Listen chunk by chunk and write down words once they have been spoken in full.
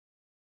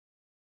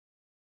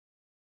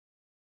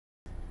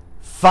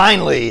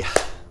Finally,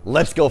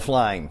 let's go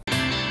flying.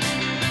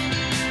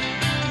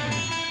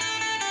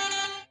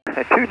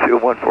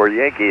 2214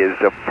 Yankee is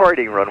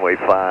departing runway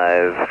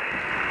 5,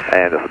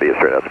 and this will be a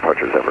straight out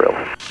departure as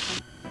ever.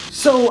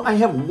 So I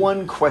have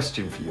one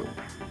question for you.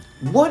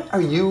 What are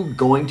you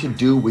going to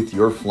do with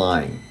your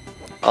flying?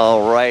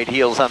 All right,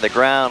 heels on the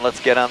ground.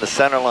 Let's get on the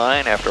center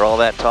line after all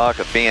that talk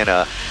of being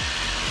a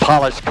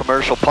polished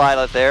commercial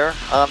pilot there.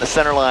 On the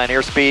center line,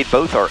 airspeed,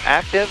 both are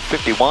active,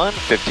 51,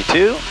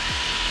 52.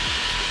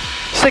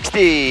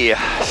 60,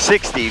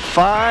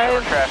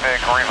 65,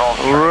 traffic, revolve,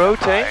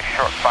 rotate,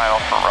 short final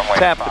for runway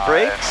tap 5, the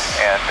brakes,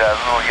 and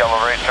little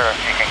yellow racer, if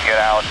you can get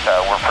out,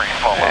 we're pretty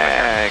slow moving.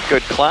 and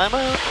good climb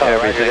out.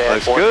 Everything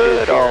looks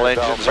good. All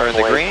engines are in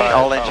the green.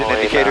 All engine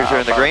indicators are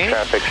in the green.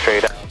 Traffic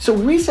straight out. So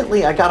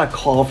recently I got a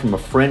call from a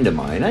friend of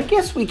mine. I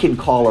guess we can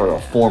call her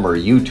a former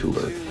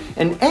YouTuber.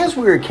 And as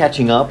we were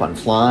catching up on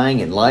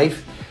flying and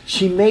life,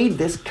 she made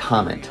this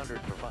comment.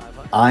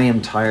 I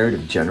am tired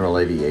of General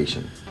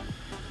Aviation.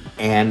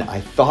 And I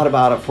thought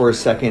about it for a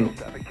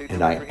second,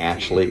 and I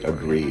actually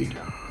agreed.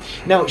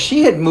 Now,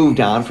 she had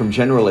moved on from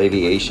General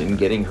Aviation,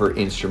 getting her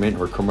instrument,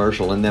 her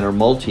commercial, and then her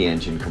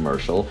multi-engine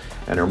commercial,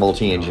 and her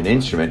multi-engine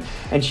instrument,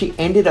 and she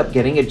ended up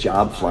getting a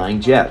job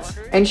flying jets.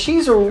 And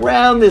she's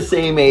around the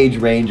same age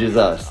range as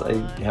us. I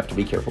have to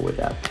be careful with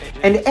that.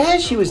 And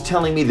as she was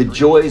telling me the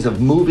joys of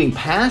moving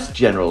past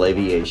General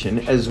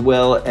Aviation, as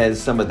well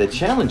as some of the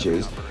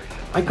challenges,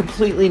 I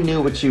completely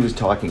knew what she was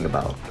talking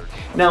about.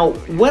 Now,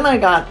 when I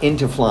got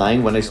into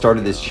flying, when I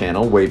started this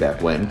channel way back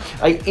when,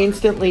 I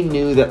instantly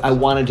knew that I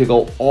wanted to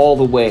go all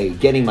the way,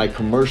 getting my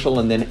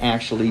commercial and then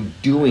actually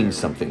doing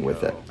something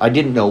with it. I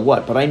didn't know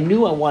what, but I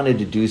knew I wanted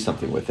to do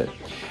something with it.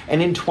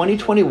 And in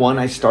 2021,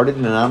 I started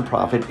the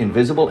nonprofit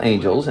Invisible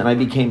Angels, and I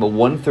became a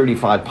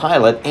 135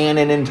 pilot and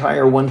an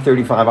entire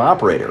 135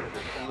 operator.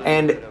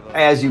 And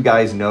as you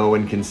guys know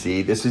and can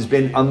see, this has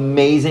been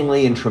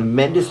amazingly and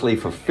tremendously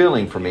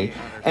fulfilling for me,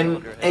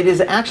 and it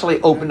has actually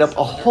opened up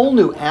a whole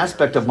new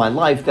aspect of my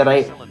life that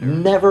I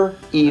never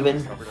even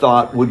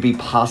thought would be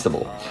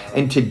possible.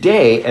 And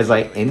today, as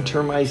I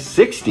enter my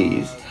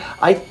 60s,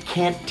 I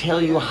can't tell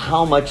you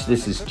how much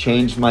this has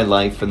changed my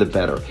life for the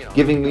better,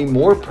 giving me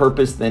more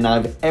purpose than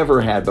I've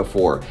ever had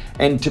before.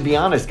 And to be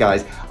honest,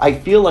 guys, I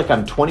feel like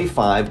I'm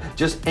 25,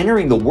 just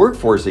entering the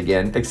workforce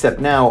again, except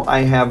now I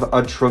have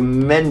a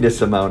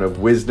tremendous amount of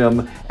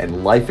wisdom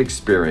and life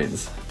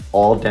experience,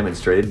 all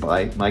demonstrated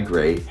by my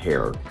gray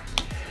hair.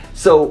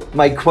 So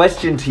my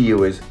question to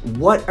you is,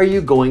 what are you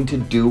going to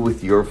do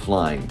with your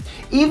flying?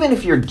 Even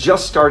if you're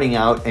just starting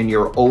out and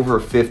you're over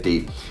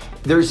 50,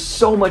 there's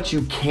so much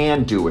you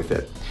can do with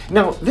it.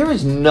 Now, there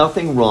is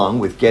nothing wrong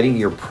with getting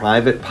your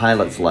private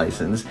pilot's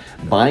license,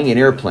 buying an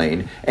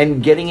airplane,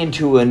 and getting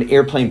into an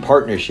airplane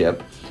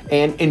partnership,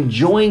 and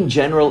enjoying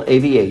general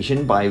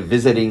aviation by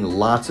visiting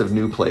lots of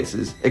new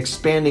places,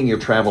 expanding your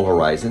travel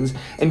horizons,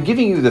 and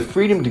giving you the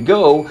freedom to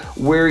go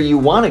where you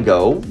want to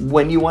go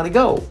when you want to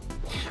go.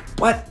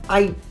 But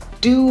I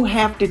do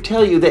have to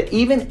tell you that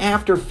even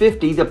after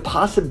 50, the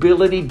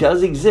possibility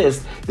does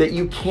exist that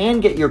you can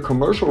get your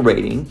commercial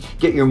rating,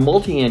 get your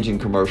multi-engine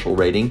commercial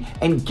rating,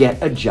 and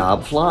get a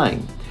job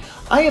flying.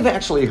 I have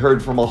actually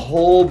heard from a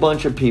whole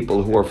bunch of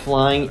people who are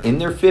flying in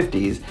their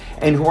 50s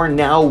and who are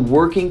now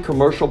working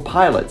commercial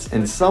pilots,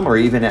 and some are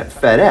even at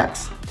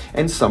FedEx,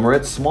 and some are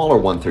at smaller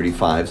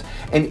 135s,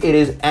 and it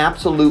has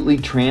absolutely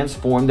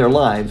transformed their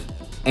lives,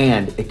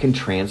 and it can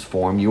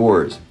transform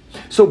yours.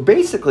 So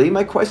basically,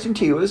 my question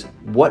to you is,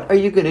 what are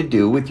you going to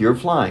do with your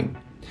flying?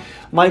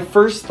 My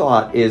first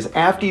thought is,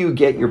 after you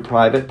get your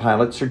private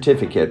pilot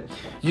certificate,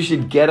 you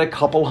should get a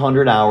couple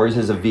hundred hours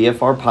as a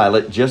VFR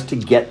pilot just to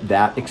get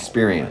that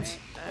experience.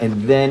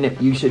 And then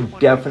you should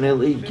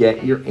definitely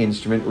get your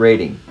instrument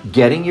rating.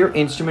 Getting your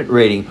instrument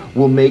rating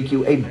will make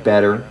you a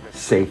better,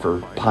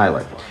 safer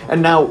pilot.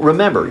 And now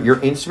remember,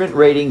 your instrument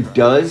rating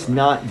does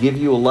not give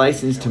you a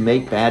license to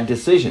make bad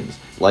decisions,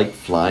 like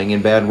flying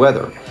in bad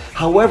weather.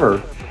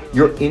 However,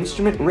 your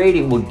instrument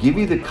rating will give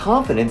you the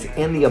confidence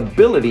and the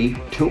ability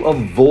to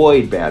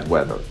avoid bad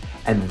weather.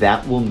 And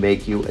that will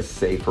make you a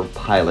safer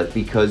pilot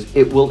because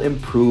it will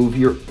improve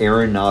your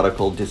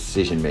aeronautical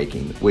decision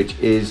making, which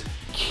is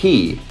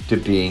key to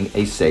being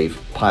a safe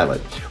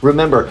pilot.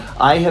 Remember,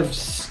 I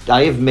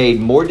have made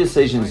more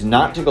decisions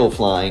not to go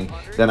flying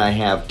than I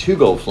have to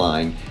go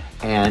flying.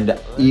 And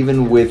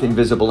even with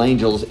Invisible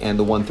Angels and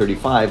the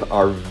 135,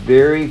 our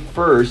very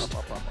first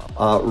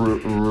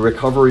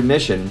recovery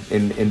mission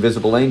in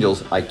Invisible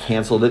Angels, I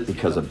canceled it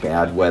because of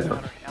bad weather.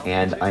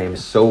 And I am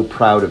so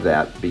proud of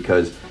that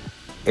because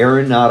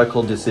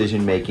aeronautical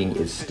decision making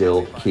is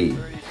still key.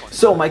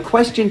 So my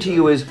question to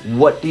you is,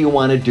 what do you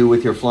want to do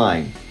with your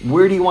flying?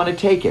 Where do you want to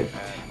take it?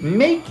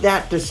 Make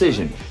that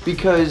decision,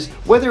 because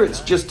whether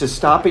it's just to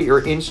stop at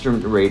your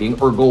instrument rating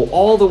or go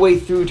all the way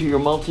through to your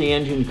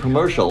multi-engine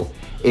commercial,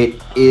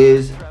 it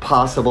is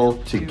possible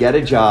to get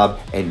a job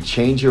and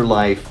change your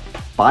life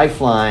by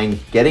flying,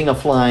 getting a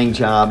flying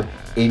job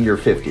in your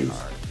 50s.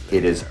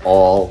 It is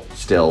all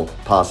still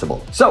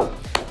possible. So,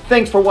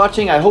 Thanks for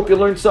watching. I hope you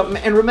learned something.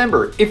 And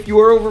remember, if you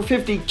are over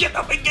 50, get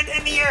up and get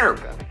in the air.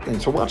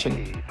 Thanks for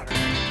watching.